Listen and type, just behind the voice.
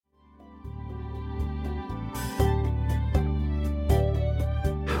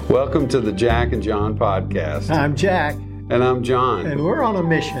Welcome to the Jack and John podcast. I'm Jack. And I'm John. And we're on a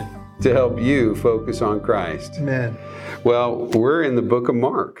mission to help you focus on Christ. Amen. Well, we're in the book of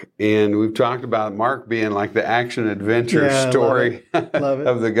Mark, and we've talked about Mark being like the action-adventure story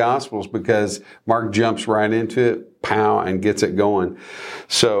of the Gospels, because Mark jumps right into it, pow, and gets it going.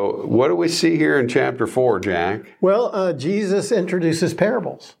 So what do we see here in chapter 4, Jack? Well, Jesus introduces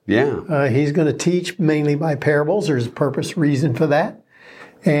parables. Yeah. He's going to teach mainly by parables. There's a purpose, reason for that.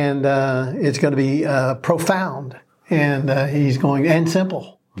 And it's going to be profound, and and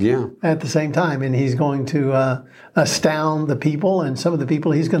simple. Yeah. At the same time, and he's going to astound the people, and some of the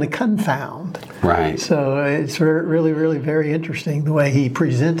people he's going to confound. Right. So it's really, really very interesting the way he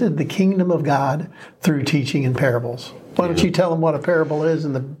presented the kingdom of God through teaching in parables. Why don't you tell them what a parable is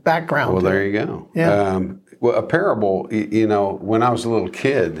and the background? Well, there you go. Yeah. Well, a parable, when I was a little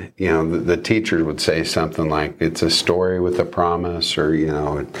kid, the teacher would say something like, it's a story with a promise, or,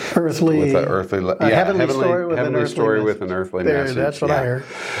 earthly, with an earthly, heavenly story with an earthly message. That's what I heard.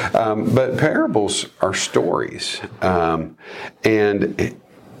 But parables are stories. And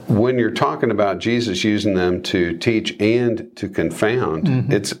when you're talking about Jesus using them to teach and to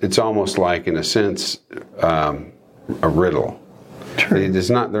confound, it's almost like, in a sense, a riddle. True.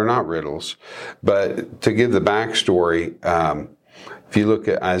 They're not riddles. But to give the backstory, if you look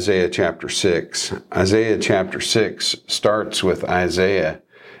at Isaiah chapter 6 starts with Isaiah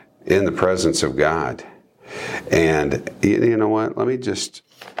in the presence of God. And you know what? Let's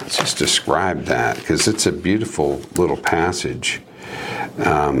just describe that, because it's a beautiful little passage.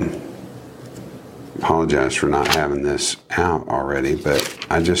 Apologize for not having this out already, but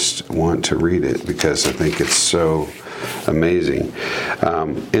I just want to read it because I think it's so amazing.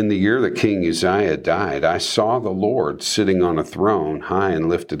 In the year that King Uzziah died, I saw the Lord sitting on a throne, high and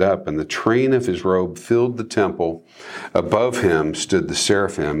lifted up, and the train of his robe filled the temple. Above him stood the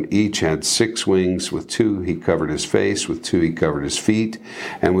seraphim. Each had 6 wings. With 2 he covered his face, with 2 he covered his feet,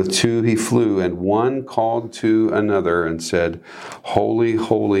 and with 2 he flew. And one called to another and said, Holy,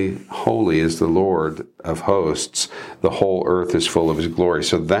 holy, holy is the Lord of hosts. The whole earth is full of his glory.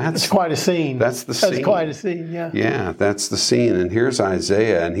 So that's quite a scene. That's the scene. That's quite a scene, yeah. Yeah, that's the scene. And here's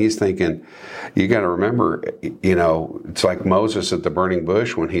Isaiah, and he's thinking, you got to remember, it's like Moses at the burning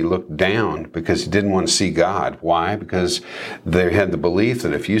bush when he looked down because he didn't want to see God. Why? Because they had the belief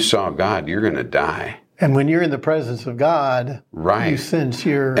that if you saw God, you're going to die. And when you're in the presence of God, right, you sense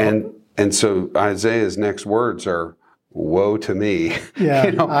your... And so Isaiah's next words are, woe to me.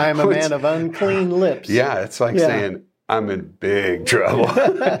 Yeah, I am a man of unclean lips. Yeah, it's like saying, I'm in big trouble.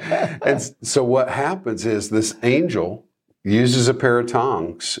 And so what happens is this angel uses a pair of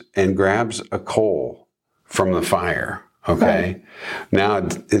tongs and grabs a coal from the fire. Okay. Right. Now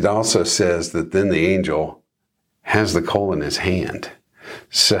it also says that then the angel has the coal in his hand.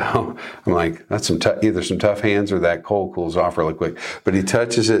 So I'm like, that's either some tough hands or that coal cools off really quick. But he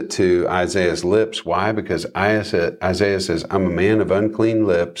touches it to Isaiah's lips. Why? Because Isaiah says, I'm a man of unclean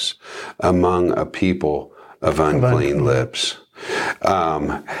lips among a people of unclean lips.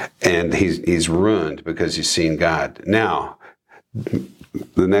 And he's ruined because he's seen God. Now,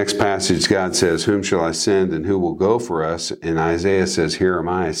 the next passage, God says, whom shall I send and who will go for us? And Isaiah says, here am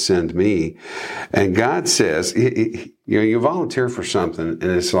I, send me. And God says, you volunteer for something, and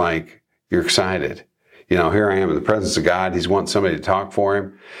it's like, you're excited. Here I am in the presence of God. He's wanting somebody to talk for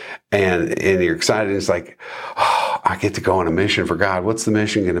him. And you're excited. It's like, I get to go on a mission for God. What's the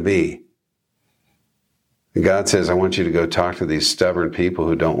mission going to be? And God says, I want you to go talk to these stubborn people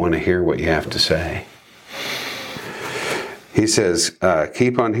who don't want to hear what you have to say. He says,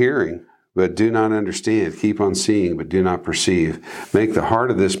 keep on hearing, but do not understand. Keep on seeing, but do not perceive. Make the heart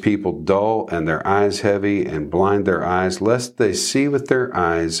of this people dull and their eyes heavy, and blind their eyes, lest they see with their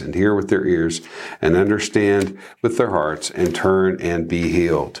eyes and hear with their ears and understand with their hearts and turn and be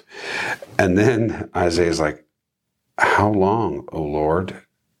healed. And then Isaiah's like, how long, O Lord?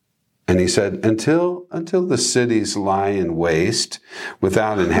 And he said, until the cities lie in waste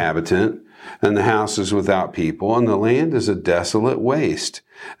without inhabitant, and the house is without people, and the land is a desolate waste.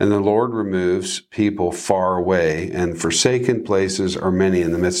 And the Lord removes people far away, and forsaken places are many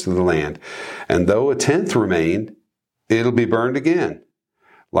in the midst of the land. And though a tenth remain, it'll be burned again,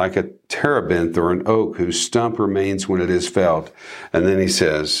 like a terebinth or an oak whose stump remains when it is felled. And then he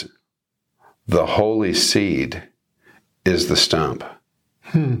says, the holy seed is the stump.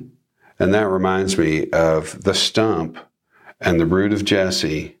 And that reminds me of the stump and the root of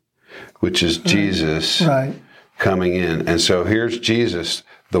Jesse, which is Jesus coming in. And so here's Jesus,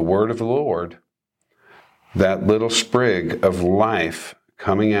 the word of the Lord, that little sprig of life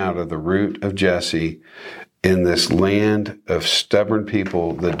coming out of the root of Jesse, in this land of stubborn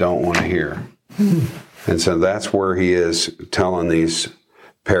people that don't want to hear. And so that's where he is telling these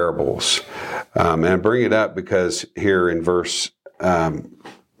parables. And I bring it up because here in verse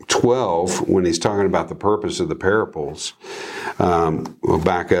 12, when he's talking about the purpose of the parables, we'll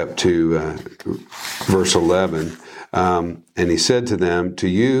back up to verse 11. And he said to them, "To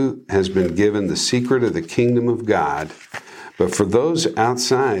you has been given the secret of the kingdom of God, but for those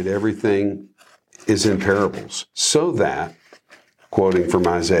outside, everything is in parables, so that," quoting from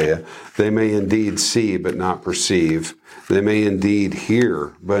Isaiah, "they may indeed see but not perceive. They may indeed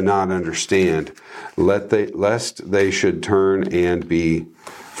hear but not understand, lest they should turn and be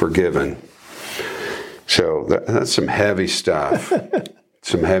forgiven." So that's some heavy stuff.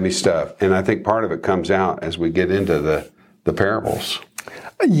 Some heavy stuff. And I think part of it comes out as we get into the parables.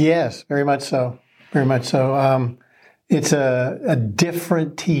 Yes, very much so. Very much so. It's a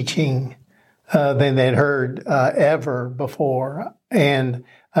different teaching than they'd heard ever before. And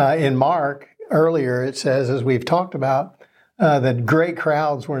in Mark, earlier, it says, as we've talked about, that great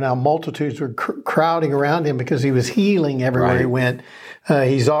crowds were now, multitudes were crowding around him because he was healing everywhere he went.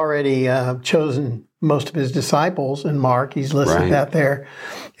 He's already chosen most of his disciples in Mark. He's listed that there.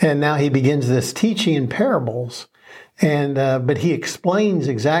 And now he begins this teaching in parables. And but he explains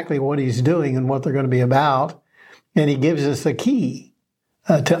exactly what he's doing and what they're going to be about. And he gives us a key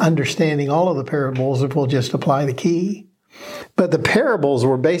to understanding all of the parables if we'll just apply the key. But the parables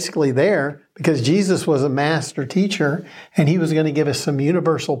were basically there because Jesus was a master teacher, and he was going to give us some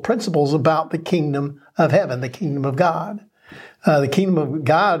universal principles about the kingdom of heaven, the kingdom of God. The kingdom of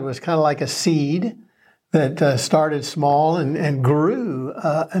God was kind of like a seed that started small and grew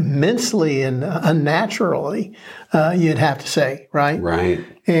immensely and unnaturally, you'd have to say, right? Right.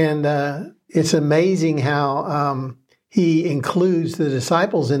 And it's amazing how he includes the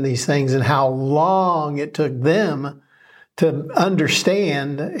disciples in these things and how long it took them to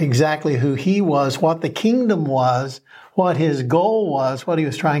understand exactly who he was, what the kingdom was, what his goal was, what he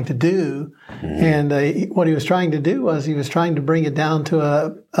was trying to do. And what he was trying to do was he was trying to bring it down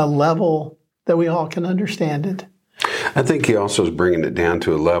to a level that we all can understand it. I think he also is bringing it down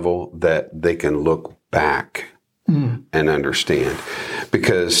to a level that they can look back and understand.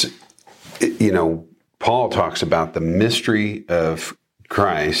 Because, you know, Paul talks about the mystery of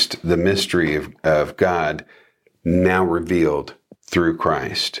Christ, the mystery of God now revealed through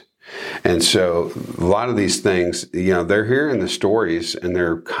Christ. And so a lot of these things, you know, they're hearing the stories and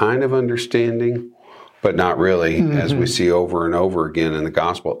they're kind of understanding, but not really, as we see over and over again in the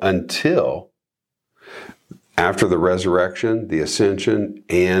gospel, until after the resurrection, the ascension,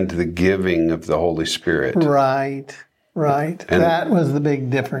 and the giving of the Holy Spirit. Right. And that was the big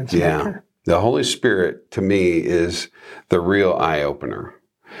difference. Yeah. There. The Holy Spirit, to me, is the real eye-opener.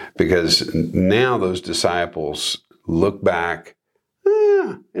 Because now those disciples look back,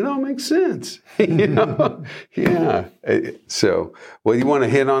 it all makes sense. You know? Yeah. So, well, you want to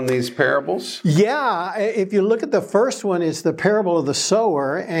hit on these parables? Yeah. If you look at the first one, it's the parable of the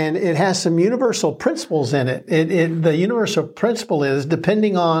sower, and it has some universal principles in it. The universal principle is,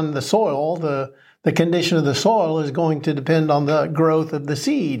 depending on the soil, the condition of the soil is going to depend on the growth of the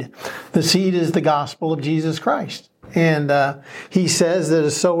seed. The seed is the gospel of Jesus Christ. And he says that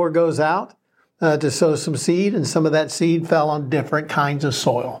a sower goes out to sow some seed, and some of that seed fell on different kinds of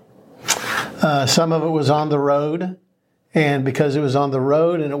soil. Some of it was on the road, and because it was on the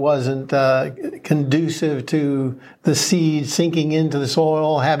road and it wasn't conducive to the seed sinking into the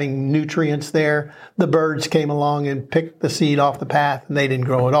soil, having nutrients there, the birds came along and picked the seed off the path, and they didn't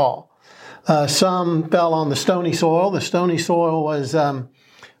grow at all. Some fell on the stony soil. The stony soil was kind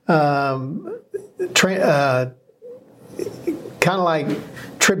of like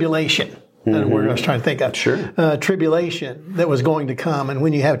tribulation. That's the word I was trying to think of. Sure. Tribulation that was going to come. And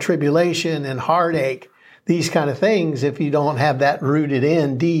when you have tribulation and heartache, these kind of things, if you don't have that rooted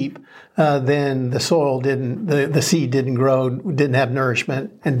in deep, then the soil the seed didn't grow, didn't have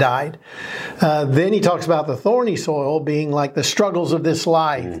nourishment, and died. Then he talks about the thorny soil being like the struggles of this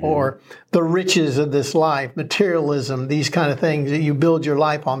life, or the riches of this life, materialism, these kind of things, that you build your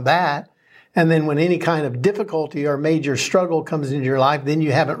life on that. And then when any kind of difficulty or major struggle comes into your life, then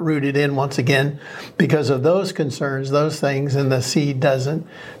you haven't rooted in once again because of those concerns, those things, and the seed doesn't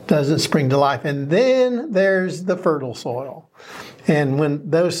spring to life. And then there's the fertile soil. And when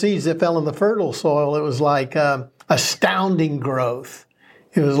those seeds that fell in the fertile soil, it was like astounding growth.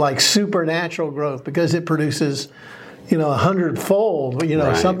 It was like supernatural growth because it produces 100-fold,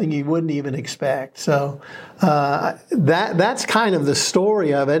 Right. something you wouldn't even expect. So that's kind of the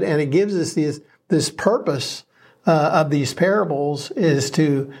story of it, and it gives us this purpose of these parables is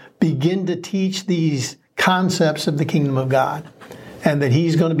to begin to teach these concepts of the kingdom of God, and that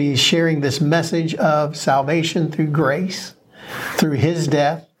he's going to be sharing this message of salvation through grace, through his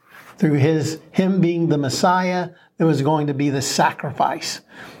death, through him being the Messiah that was going to be the sacrifice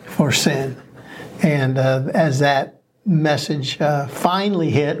for sin. And as that message finally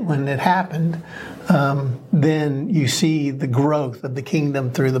hit when it happened, then you see the growth of the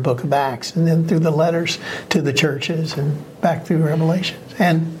kingdom through the book of Acts, and then through the letters to the churches and back through Revelations.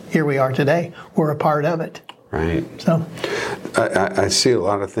 And here we are today. We're a part of it. Right. So I see a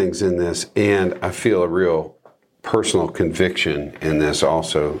lot of things in this, and I feel a real personal conviction in this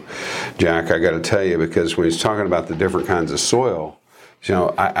also, Jack. I got to tell you, because when he's talking about the different kinds of soil, you know,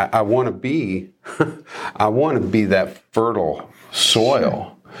 I want to be, I want to be that fertile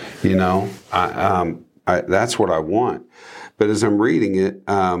soil. You know, that's what I want. But as I'm reading it,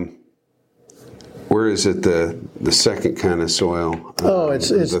 where is it? The second kind of soil?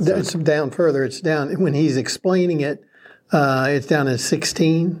 It's down further. It's down when he's explaining it. It's down in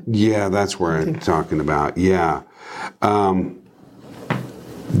 16. Yeah, that's where I'm talking about. Yeah.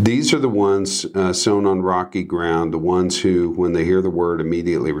 These are the ones sown on rocky ground, the ones who, when they hear the word,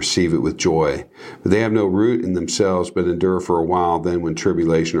 immediately receive it with joy. But they have no root in themselves, but endure for a while. Then when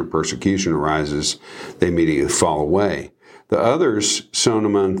tribulation or persecution arises, they immediately fall away. The others sown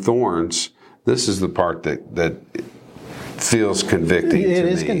among thorns, this is the part that feels convicting to me. It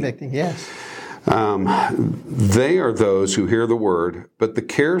is convicting, yes. They are those who hear the word, but the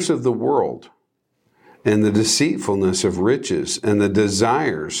cares of the world and the deceitfulness of riches and the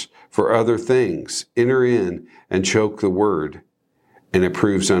desires for other things enter in and choke the word, and it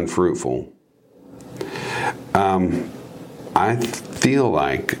proves unfruitful. I feel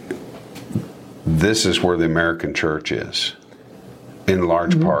like this is where the American church is, in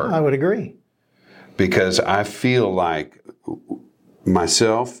large part. I would agree. Because I feel like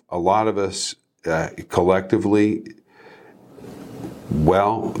myself, a lot of us collectively,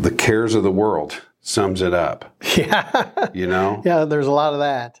 well, the cares of the world sums it up. Yeah. You know? Yeah, there's a lot of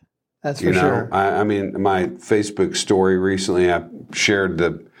that. That's for sure. I mean, my Facebook story recently, I shared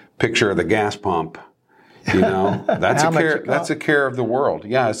the picture of the gas pump. You know, that's a care. That's a care of the world.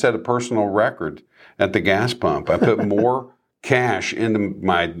 Yeah, I set a personal record at the gas pump. I put more cash into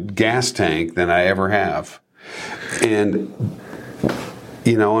my gas tank than I ever have. And,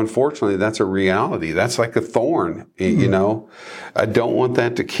 you know, unfortunately, that's a reality. That's like a thorn, you know. I don't want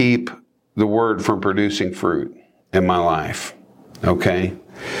that to keep the word from producing fruit in my life, okay?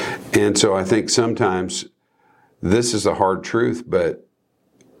 And so I think sometimes this is a hard truth, but,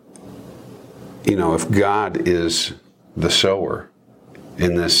 you know, if God is the sower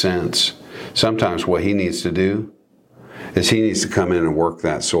in this sense, sometimes what he needs to do is he needs to come in and work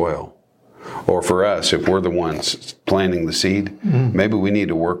that soil. Or for us, if we're the ones planting the seed, maybe we need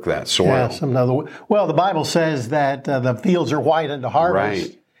to work that soil. Yes, well, the Bible says that the fields are white unto harvest,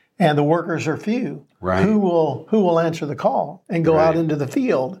 right, and the workers are few. Right. Who will answer the call and go out into the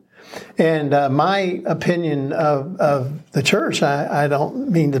field? And my opinion of the church, I don't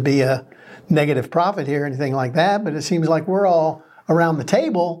mean to be a negative prophet here or anything like that, but it seems like we're all around the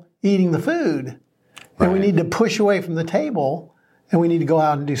table eating the food. And we need to push away from the table, and we need to go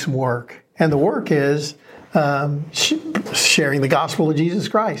out and do some work. And the work is sharing the gospel of Jesus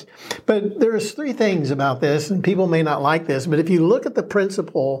Christ. But there's three things about this, and people may not like this, but if you look at the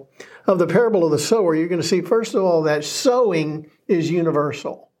principle of the parable of the sower, you're going to see, first of all, that sowing is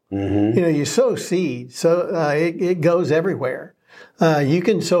universal. Mm-hmm. You know, you sow seed, so it goes everywhere. You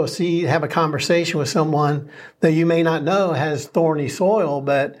can sow a seed, have a conversation with someone that you may not know has thorny soil,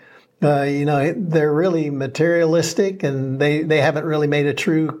 but you know, they're really materialistic, and they haven't really made a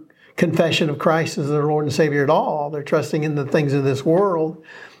true confession of Christ as their Lord and Savior at all. They're trusting in the things of this world,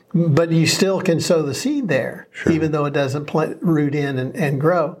 but you still can sow the seed there, sure, even though it doesn't root in and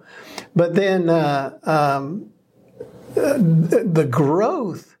grow. But then the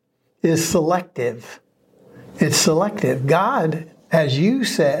growth is selective. It's selective. God, as you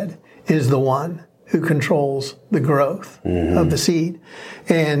said, is the one who controls the growth of the seed.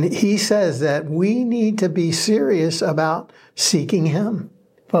 And he says that we need to be serious about seeking him.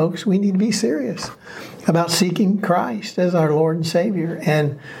 Folks, we need to be serious about seeking Christ as our Lord and Savior.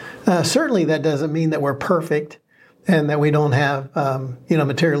 And certainly that doesn't mean that we're perfect and that we don't have, you know,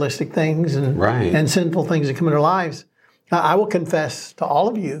 materialistic things and sinful things that come in our lives. I will confess to all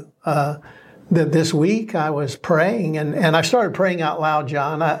of you that this week I was praying, and I started praying out loud,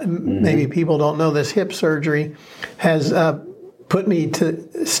 John. Maybe people don't know this. Hip surgery has put me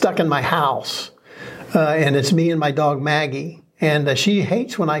stuck in my house, and it's me and my dog Maggie. And she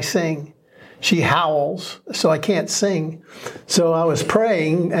hates when I sing. she howls, so I can't sing. So I was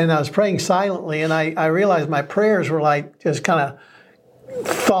praying, and I was praying silently, and I realized my prayers were like just kind of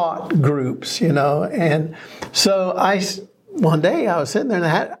thought groups, And so one day I was sitting there,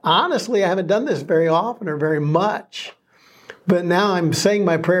 and honestly, I haven't done this very often or very much, but now I'm saying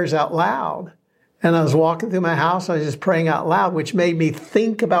my prayers out loud. And I was walking through my house, I was just praying out loud, which made me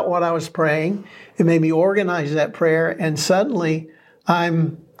think about what I was praying. It made me organize that prayer, and suddenly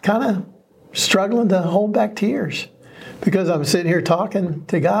I'm kind of struggling to hold back tears because I'm sitting here talking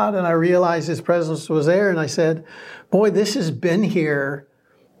to God, and I realized His presence was there, and I said, boy, this has been here,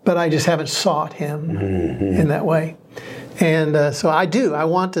 but I just haven't sought Him in that way. And so I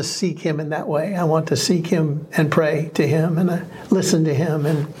want to seek Him in that way. I want to seek Him and pray to Him and listen to Him,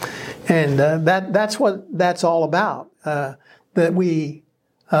 and that's what that's all about, that we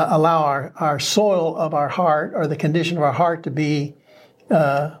allow our soil of our heart, or the condition of our heart, to be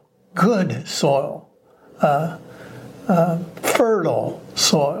good soil, fertile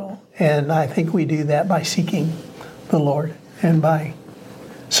soil. And I think we do that by seeking the Lord and by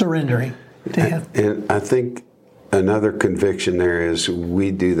surrendering to Him. And I think another conviction there is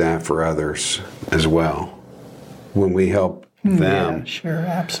we do that for others as well. When we help them. Yeah, sure,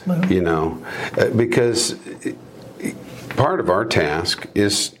 absolutely. Because part of our task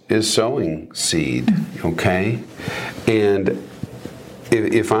is sowing seed, okay? And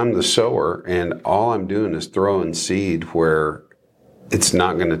if I'm the sower and all I'm doing is throwing seed where it's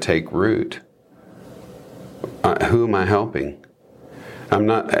not going to take root, who am I helping?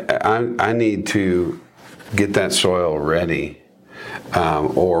 I need to get that soil ready,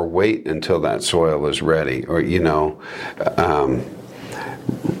 or wait until that soil is ready, or And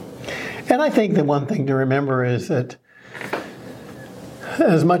I think the one thing to remember is that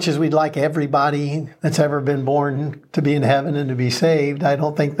as much as we'd like everybody that's ever been born to be in heaven and to be saved, I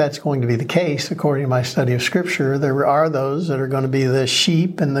don't think that's going to be the case. According to my study of Scripture, there are those that are going to be the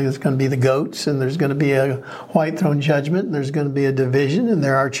sheep, and there's going to be the goats, and there's going to be a white throne judgment, and there's going to be a division, and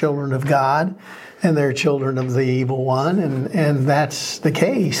there are children of God, and there are children of the evil one, and that's the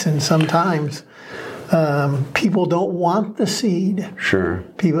case. And sometimes people don't want the seed. Sure.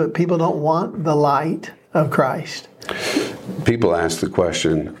 People don't want the light of Christ. People ask the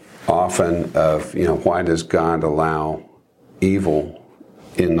question often of, why does God allow evil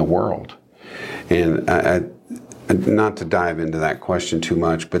in the world? And not to dive into that question too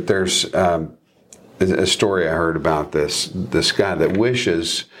much, but there's a story I heard about this guy that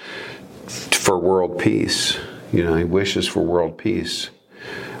wishes for world peace. He wishes for world peace.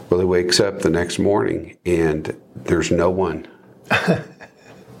 Well, he wakes up the next morning and there's no one.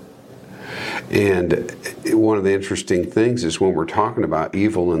 And one of the interesting things is when we're talking about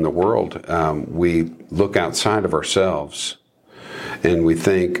evil in the world, we look outside of ourselves and we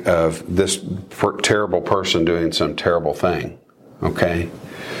think of this terrible person doing some terrible thing, okay?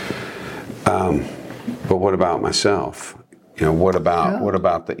 But what about myself? What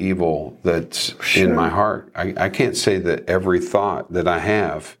about the evil that's in my heart? I can't say that every thought that I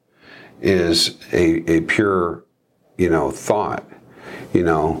have is a pure, thought.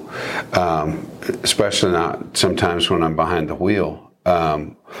 Especially not sometimes when I'm behind the wheel,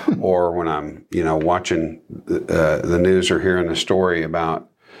 or when I'm, watching the news or hearing a story about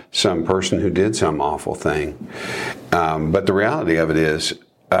some person who did some awful thing. But the reality of it is,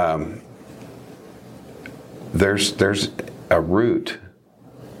 there's a root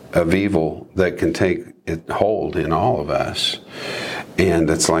of evil that can take hold in all of us. And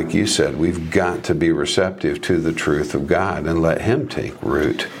it's like you said, we've got to be receptive to the truth of God and let Him take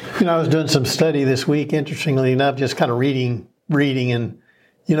root. I was doing some study this week, interestingly enough, just kind of reading, and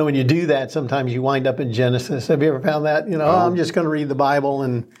when you do that, sometimes you wind up in Genesis. Have you ever found that? I'm just going to read the Bible,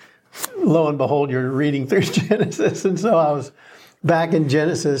 and lo and behold, you're reading through Genesis. And so I was back in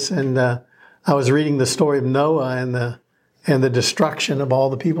Genesis, and I was reading the story of Noah and the destruction of all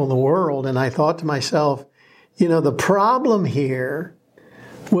the people in the world, and I thought to myself, the problem here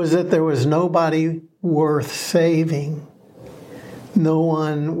was that there was nobody worth saving. No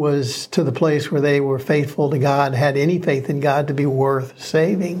one was to the place where they were faithful to God, had any faith in God to be worth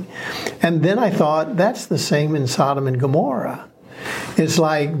saving. And then I thought, that's the same in Sodom and Gomorrah. It's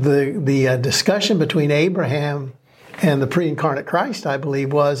like the discussion between Abraham and the pre-incarnate Christ, I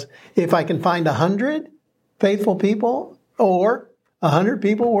believe, was, if I can find 100 faithful people or 100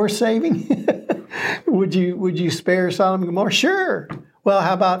 people worth saving, would you spare Sodom and Gomorrah? Sure. Well,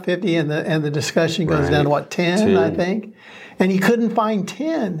 how about 50? And the discussion goes down to 10, I think. And he couldn't find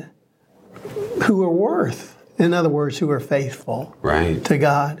 10 who were worth, in other words, who were faithful to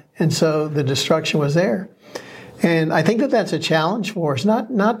God. And so the destruction was there. And I think that that's a challenge for us,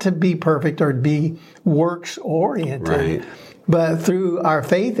 not to be perfect or to be works oriented, Right. but through our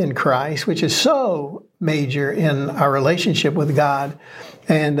faith in Christ, which is so major in our relationship with God,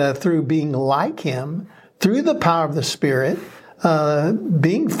 and through being like Him, through the power of the Spirit,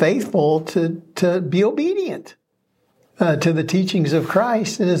 being faithful to be obedient to the teachings of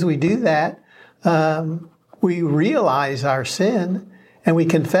Christ. And as we do that, we realize our sin and we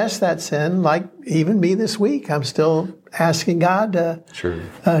confess that sin. Like even me this week, I'm still asking God to Sure.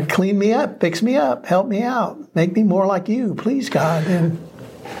 Clean me up, fix me up, help me out, make me more like you, please, God. And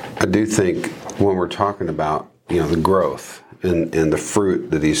I do think when we're talking about, the growth and the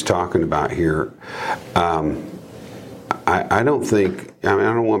fruit that he's talking about here, I don't think, I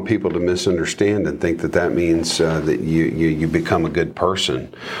don't want people to misunderstand and think that means that you become a good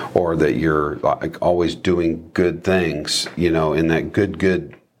person, or that you're like always doing good things, in that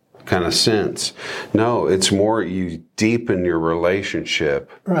good kind of sense. No, it's more you deepen your relationship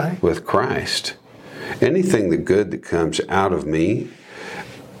Right. with Christ. Anything that comes out of me,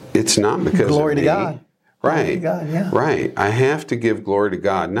 it's not because Glory of to me. God. Right. Glory to God, yeah. Right. I have to give glory to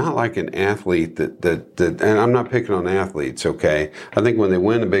God, not like an athlete that and I'm not picking on athletes, okay? I think when they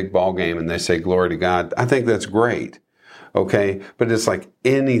win a big ball game and they say glory to God, I think that's great. Okay? But it's like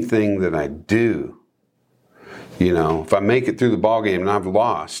anything that I do, if I make it through the ball game and I've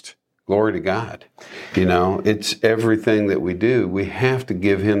lost, glory to God. It's everything that we do. We have to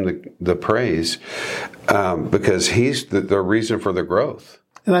give Him the praise because He's the reason for the growth.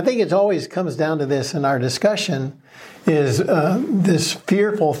 And I think it always comes down to this in our discussion is this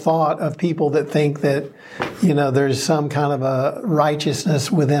fearful thought of people that think that, there's some kind of a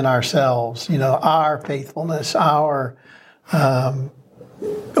righteousness within ourselves, our faithfulness, our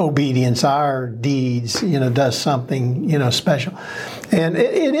obedience, our deeds, does something, special. And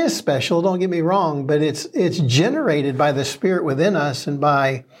it is special, don't get me wrong, but it's generated by the Spirit within us and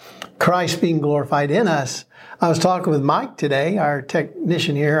by Christ being glorified in us. I was talking with Mike today, our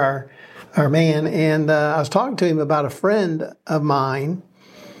technician here, our man, and I was talking to him about a friend of mine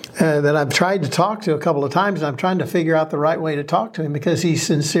that I've tried to talk to a couple of times, and I'm trying to figure out the right way to talk to him because he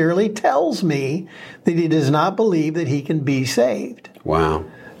sincerely tells me that he does not believe that he can be saved. Wow.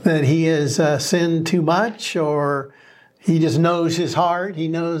 That he has sinned too much, or he just knows his heart. He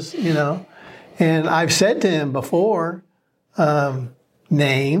knows, And I've said to him before,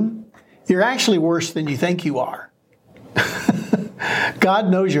 Name, you're actually worse than you think you are. God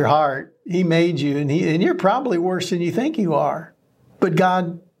knows your heart. He made you, and you're probably worse than you think you are. But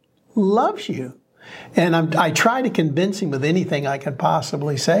God loves you. And I try to convince him with anything I can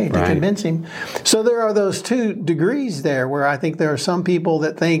possibly say to convince him. So there are those two degrees there where I think there are some people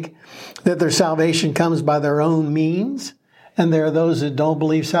that think that their salvation comes by their own means. And there are those that don't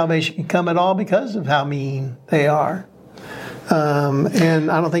believe salvation can come at all because of how mean they are. And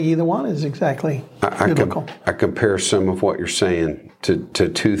I don't think either one is exactly biblical. I compare some of what you're saying to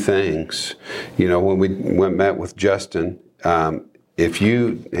two things. When we met with Justin, if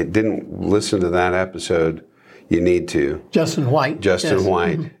you didn't listen to that episode, you need to. Justin White.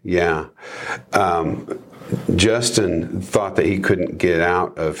 White, mm-hmm. Yeah. Justin thought that he couldn't get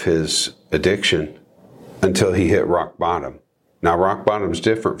out of his addiction until he hit rock bottom. Now, rock bottom is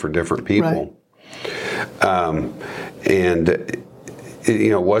different for different people. Right. And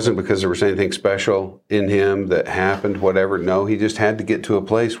it wasn't because there was anything special in him that happened, whatever. No, he just had to get to a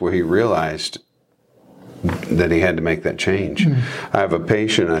place where he realized that he had to make that change. Mm-hmm. I have a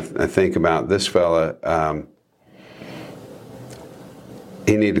patient, I think about this fella,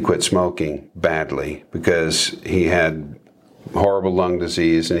 he needed to quit smoking badly because he had horrible lung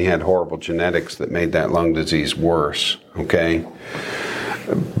disease and he had horrible genetics that made that lung disease worse, okay?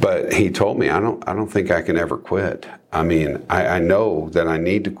 But he told me, I don't think I can ever quit. I know that I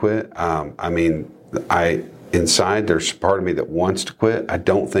need to quit. Inside there's part of me that wants to quit. I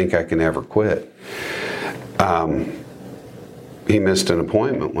don't think I can ever quit. He missed an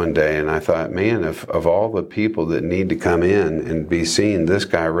appointment one day, and I thought, man, of all the people that need to come in and be seen, this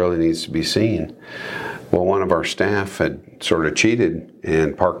guy really needs to be seen. Well, one of our staff had sort of cheated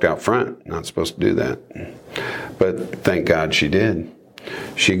and parked out front. Not supposed to do that. But thank God she did.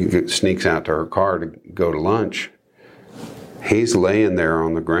 She sneaks out to her car to go to lunch. He's laying there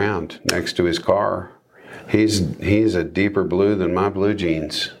on the ground next to his car. He's a deeper blue than my blue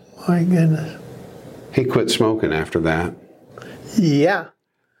jeans. My goodness. He quit smoking after that. Yeah.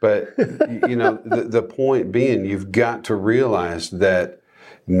 But, the point being, you've got to realize that,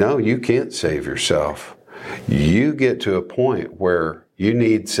 no, you can't save yourself. You get to a point where you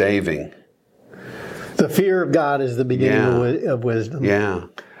need saving. The fear of God is the beginning of wisdom. Yeah.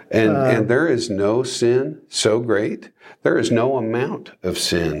 And there is no sin so great. There is no amount of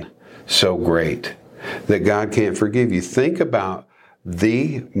sin so great that God can't forgive you. Think about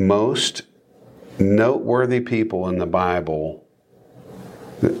the most noteworthy people in the Bible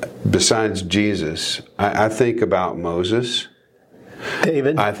besides Jesus. I think about Moses.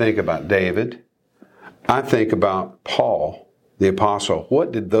 David. I think about David. I think about Paul, the apostle.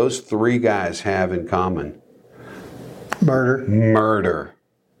 What did those three guys have in common? Murder.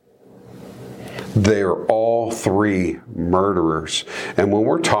 They're all three murderers. And when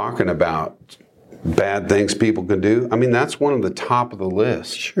we're talking about bad things people can do, I mean, that's one of the top of the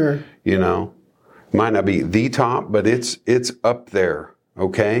list. Sure. You know, might not be the top, but it's up there.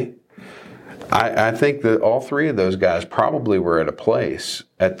 Okay. I think that all three of those guys probably were at a place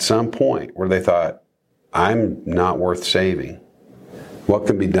at some point where they thought, I'm not worth saving. What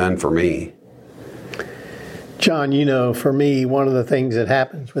can be done for me? John, you know, for me, one of the things that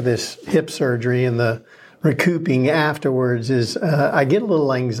happens with this hip surgery and the recouping afterwards is I get a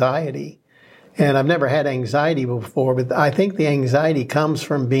little anxiety. And I've never had anxiety before, but I think the anxiety comes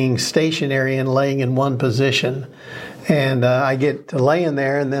from being stationary and laying in one position. And I get to laying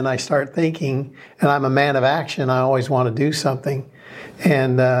there, and then I start thinking, and I'm a man of action. I always want to do something.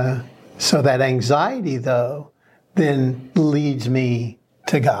 And so that anxiety, though, then leads me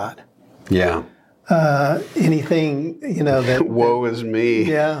to God. Yeah. Anything, you know, that... Woe is me.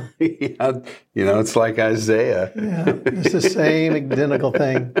 Yeah. Yeah. You know, it's like Isaiah. Yeah, it's the same identical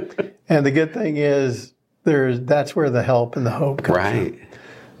thing. And the good thing is, that's where the help and the hope comes right. from.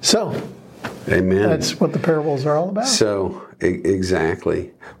 So, amen. That's what the parables are all about. So,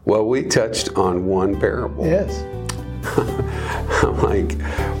 exactly. Well, we touched on one parable. Yes. I'm like,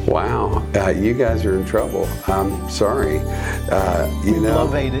 wow, you guys are in trouble. I'm sorry. We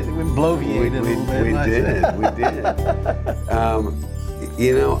bloviated a little bit. We did.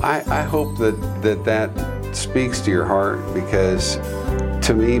 You know, I hope that speaks to your heart, because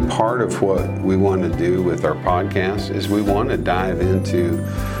to me, part of what we want to do with our podcast is we want to dive into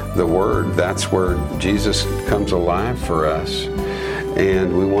the Word. That's where Jesus comes alive for us.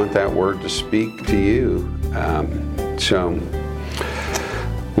 And we want that Word to speak to you.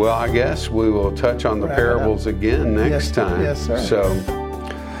 Well, I guess we will touch on the parables again next time. Yes, sir. So,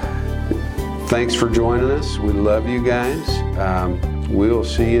 thanks for joining us. We love you guys. We'll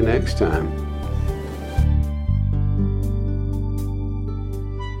see you next time.